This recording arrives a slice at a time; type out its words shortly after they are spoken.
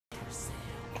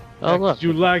Oh look.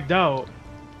 You lagged out.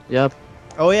 Yep.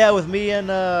 Oh yeah, with me and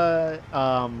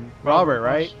Robert,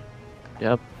 right?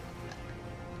 Yep.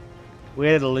 We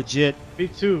had a legit. Me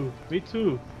too. Me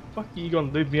too. Fuck you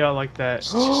gonna leave me out like that?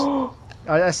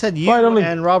 I said you Finally.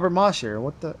 and Robert Mosher.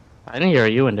 What the? I didn't hear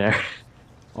you in there.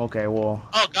 Okay, well,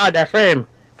 Oh god, that frame.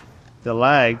 the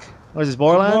lag. What is this, Come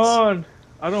Borderlands? on.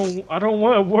 I don't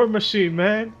want a war machine,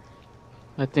 man.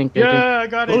 I think. Yeah, I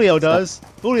got it. Julio does.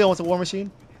 Julio wants a war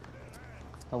machine.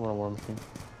 I want a war machine.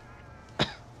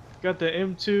 Got the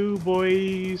M2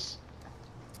 boys.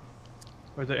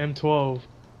 Or the M12.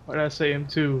 Why did I say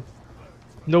M2?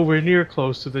 Nowhere near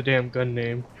close to the damn gun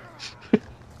name.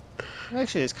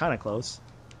 Actually, it's kind of close.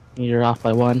 You're off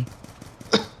by one.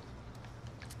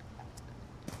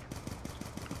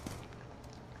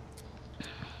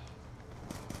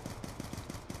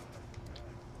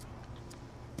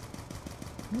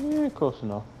 Yeah, close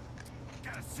enough.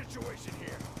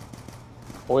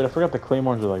 Oh wait, I forgot the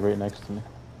claymores are like right next to me.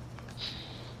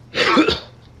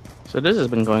 So this has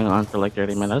been going on for like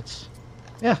 30 minutes.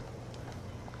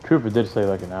 Trooper did say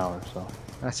like an hour, so.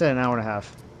 I said an hour and a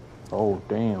half. Oh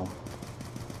damn.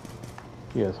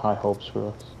 He has high hopes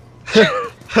for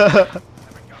us.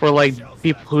 For like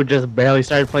people who just barely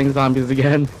started playing zombies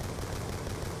again.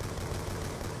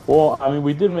 Well, I mean,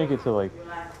 we did make it to like.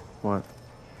 What?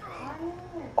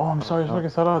 Oh, I'm sorry, es porque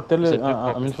está la tele.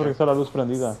 A mí es porque está la luz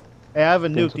prendida. Hey, I have a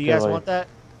nuke. Pienso Do you que, guys like- want that?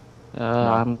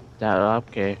 I'm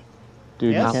okay.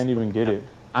 Dude, Yes? you can't even get it.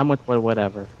 I'm with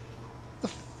whatever.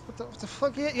 What the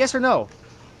fuck? Yes or no?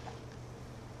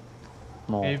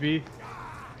 No. Maybe.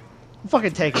 I'm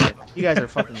fucking taking it. You guys are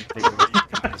fucking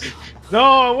ridiculous. No,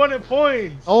 I wanted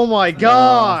points. Oh my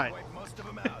god!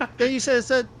 Then you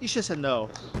said you should have said no.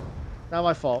 Not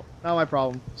my fault. Not my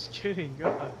problem. Just kidding.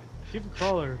 God. Keep a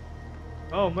caller.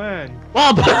 Oh man.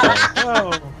 Well,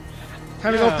 Oh,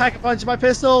 Time to go Yeah. pack a bunch of my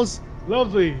pistols.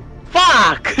 lovely.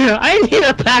 fuck! I need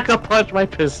to pack a punch my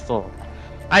pistol.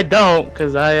 I don't,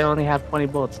 because I only have 20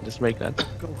 bullets in this ray gun.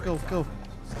 Go, go, go.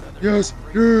 Yes,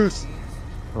 yes.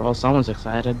 Well, someone's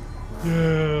excited.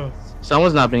 Yeah.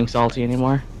 Someone's not being salty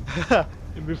anymore.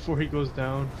 And before he goes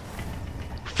down.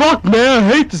 Fuck, man, I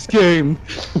hate this game.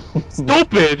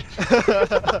 Stupid.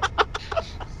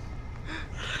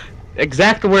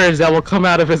 Exact words that will come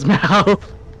out of his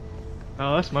mouth.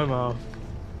 Oh, that's my mouth.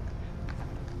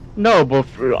 No, but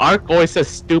Ark always says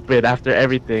stupid after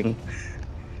everything.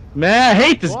 Man, I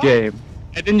hate this What? game.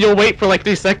 And then you'll wait for like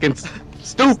 3 seconds.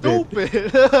 Stupid.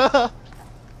 Stupid.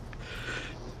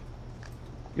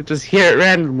 You just hear it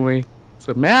randomly.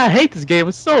 So, man, I hate this game.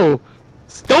 It's so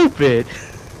stupid.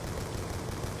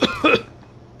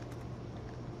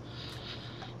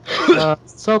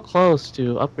 So close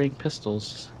to upgrading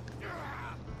pistols.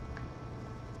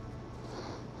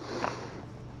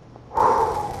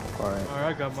 Alright. Alright,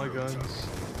 I got my guns.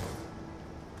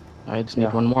 I just need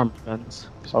Yeah. one more guns.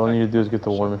 All I need to do is get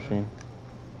the war machine.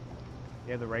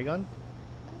 You have the ray gun?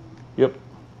 Yep.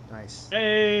 Nice.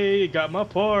 Hey, got my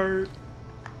part.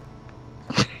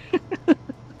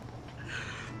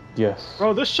 Yes.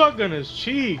 Bro, this shotgun is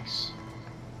cheeks.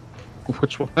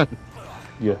 Which one?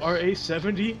 Yes.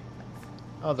 RA-70?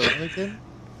 Oh, the Remington?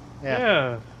 Yeah.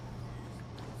 Yeah.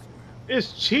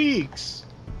 It's cheeks.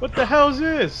 What the hell is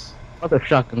this? Other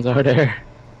shotguns are there.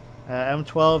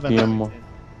 M12 and The Remington.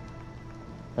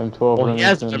 M12 Well, he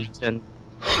has Remington.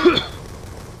 Remington.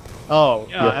 Oh,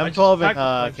 Yeah, I M12 just and packed a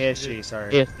bunch KSG,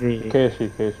 sorry. KSG.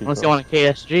 KSG. Unless you want a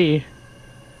KSG.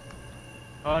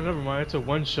 Oh, never mind. It's a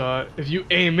one shot. If you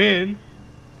aim in.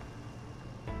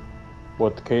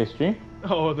 What, the KSG?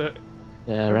 Oh, that.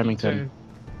 Yeah, Remington.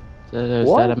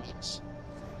 What? That a mix?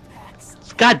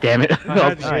 God damn it! I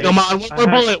had to- Come on, one I more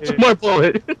had bullet, to- one more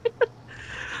bullet.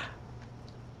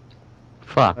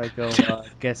 Fuck. I go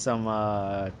get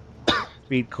some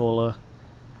speed cola.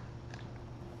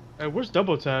 Hey, where's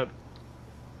double tap?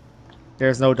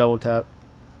 There's no double tap.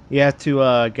 You have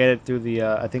to get it through the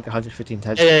I think 115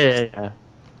 touch. Yeah.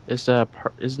 It's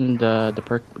isn't the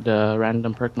perk the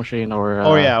random perk machine or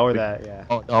Oh yeah, or that, yeah.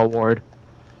 oh, the award.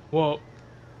 Well,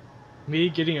 me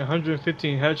getting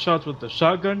 115 headshots with the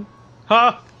shotgun?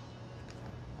 Ha!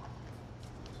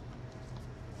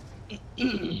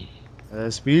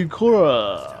 Speed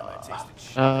cola.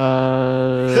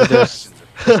 This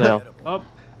sale. Up.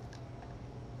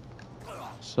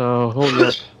 So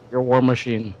hold your war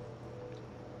machine.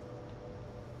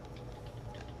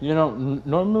 You know,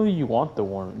 normally you want the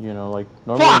war. You know, like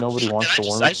normally Fuck! nobody wants the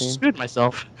war I machine. screwed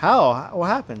myself. How? What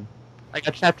happened? I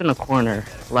got trapped in a corner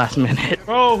last minute.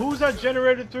 Bro, who's that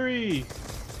generator 3?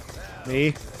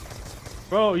 Me?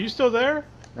 Bro, you still there?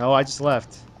 No, I just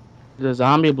left. There's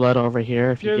zombie blood over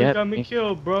here if Yeah, you they get got me me.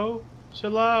 killed, bro.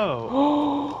 Chill out.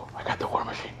 Oh, I got the war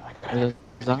machine. I got There's it.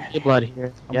 zombie blood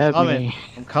here. I'm Get coming. me.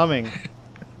 I'm coming.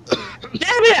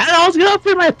 Damn it! I was gonna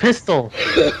open my pistol.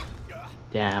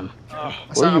 Damn.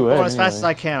 Where I'm you going at, as fast as anyway?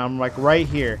 I can. I'm like right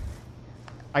here.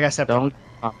 I got stepped Don't.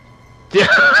 God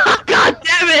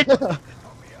damn it! on.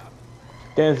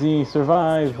 Desi,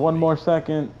 survive. One more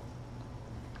second.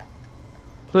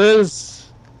 Please.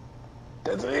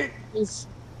 Desi. Please.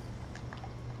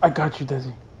 I got you,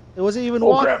 Desi. It wasn't even Oh,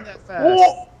 walking crap. that fast.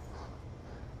 Whoa.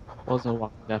 Wasn't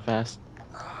walking that fast.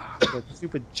 The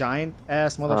stupid giant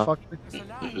ass motherfucker.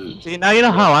 See, now you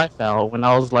know how I felt when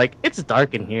I was like, it's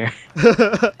dark in here.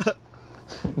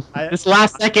 This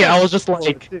last second, I was just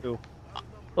like,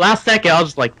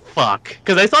 fuck.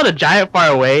 Because I saw the giant far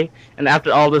away, and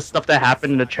after all this stuff that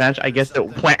happened in the trench, I guess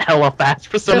it went hella fast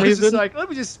for some It was reason. just like, let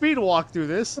me just speed walk through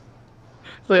this.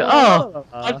 It's like, oh,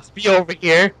 I'll just be over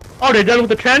here. Oh, they're done with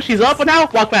the trench. He's up now.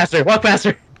 Walk faster. Walk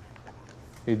faster.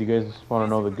 Hey, do you guys want to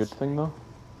know the good thing, though?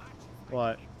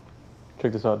 What?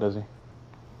 Check this out, Desi.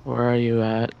 Where are you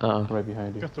at? Oh, Right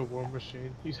behind you. Got the war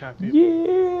machine. He's happy.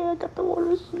 Yeah, I got the war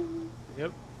machine.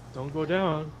 Yep. Don't go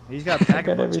down. He's got to pack a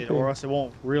Got punch it, everything. or else it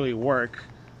won't really work.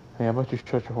 Hey, how about you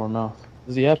shut your whore mouth?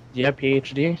 do you have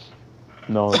PhD?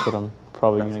 No, that's what I'm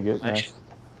probably gonna get next.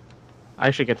 I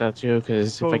should get that too,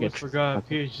 because if I Totally get forgot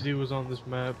PhD was on this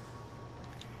map.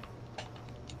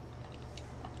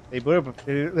 They better put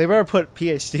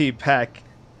PhD back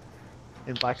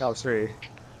in Black Ops 3.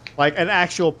 Like an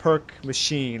actual perk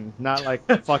machine, not like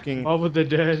fucking. All with the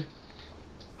dead.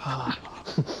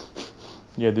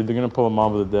 Yeah, dude, they're gonna pull a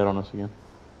Mob of the Dead on us again.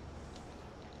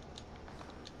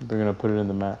 They're gonna put it in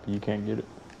the map. You can't get it.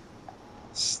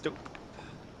 Stupid.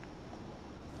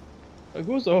 Like,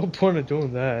 what's the whole point of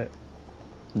doing that?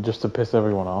 Just to piss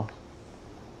everyone off.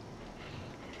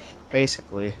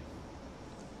 Basically.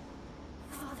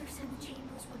 Father said the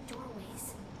chambers were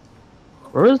doorways.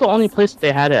 Where was the only place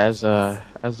they had it as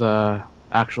a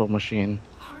actual machine?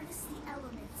 Harness the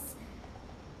elements.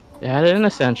 They had it in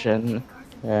Ascension.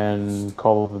 And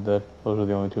Call of the Dead. Those are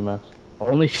the only two maps.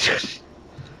 Only.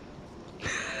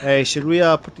 Hey, should we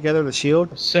put together the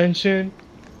shield? Ascension.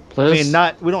 I mean,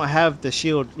 not. We don't have the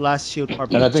shield. Last shield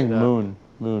part. And I think posted,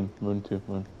 Moon too.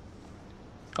 Moon.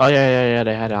 Oh yeah.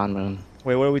 They had it on Moon.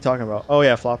 Wait, what are we talking about? Oh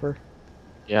yeah, Flopper.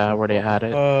 Yeah, where they had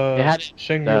it. They had it-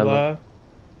 Shangri-La.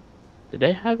 Did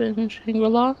they have it in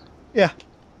Shangri-La? Yeah.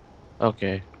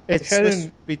 Okay. It's Heading-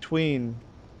 switched between,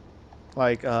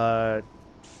 like, the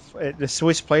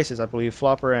switch places, I believe.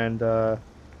 Flopper and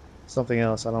something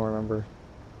else. I don't remember.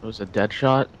 It was a dead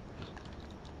shot.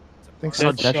 I think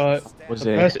so. Dead shot. Was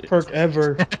The it? best perk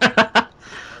ever.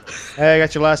 Hey, I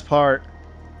got your last part.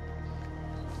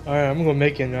 Alright, I'm gonna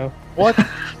make it now. What?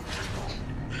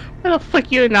 Why the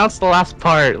fuck you announced the last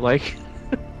part? Like,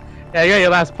 yeah, you got your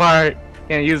last part.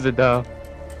 Can't use it though.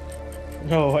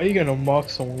 No, how are you gonna mock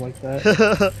someone like that?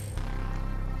 Perhaps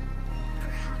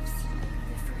you will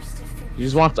be the first to finish. He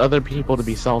just wants other people to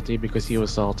be salty because he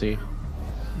was salty.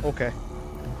 Okay.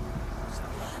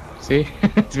 See?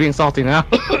 He's being salty now.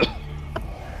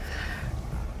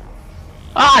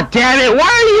 Ah, damn it! Why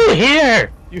are you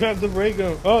here? You have the ray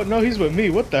gun. Oh no, he's with me.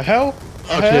 What the hell?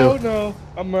 Oh, Hell shoot. no.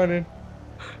 I'm running.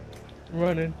 I'm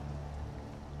running.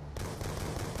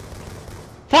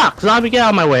 Fuck! Zombie, get out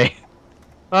of my way.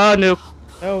 Oh, nuke.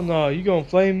 Hell no. You gonna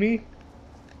flame me?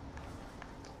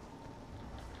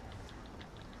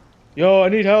 Yo, I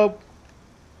need help.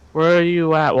 Where are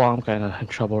you at? Well, I'm kind of in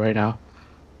trouble right now.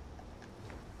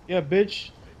 Yeah,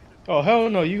 bitch. Oh hell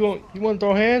no. You wanna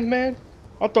throw hands, man?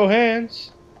 I'll throw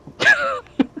hands.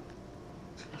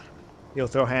 He'll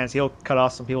throw hands. He'll cut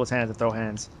off some people's hands and throw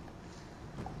hands.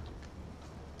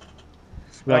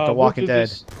 We like The Walking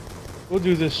Dead. We'll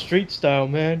do this street style,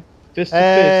 man. Fist to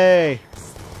Hey!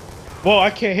 fist. Whoa, I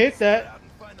can't hit that.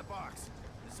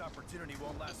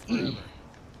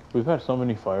 We've had so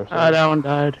many fire Ah, starters. that one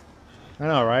died. I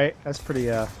know, right? That's pretty,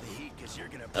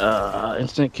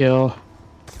 Instant kill.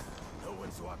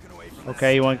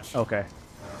 Okay, you want... Okay.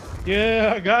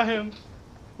 Yeah, I got him.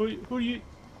 Who you?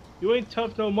 You ain't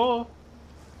tough no more.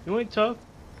 You ain't tough.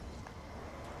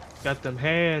 Got them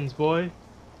hands, boy.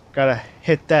 Gotta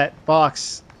hit that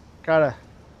box. Gotta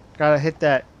hit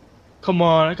that. Come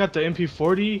on, I got the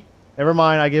MP40. Never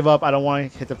mind, I give up. I don't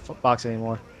want to hit the box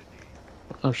anymore.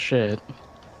 Oh shit.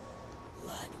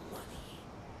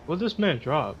 What did this man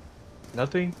drop?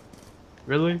 Nothing?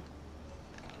 Really?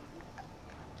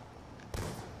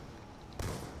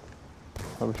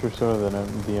 I wish we saw the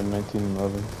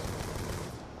M1911.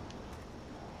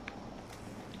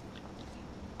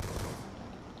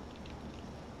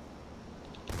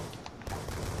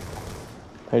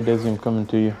 Hey Desi, I'm coming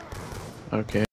to you. Okay.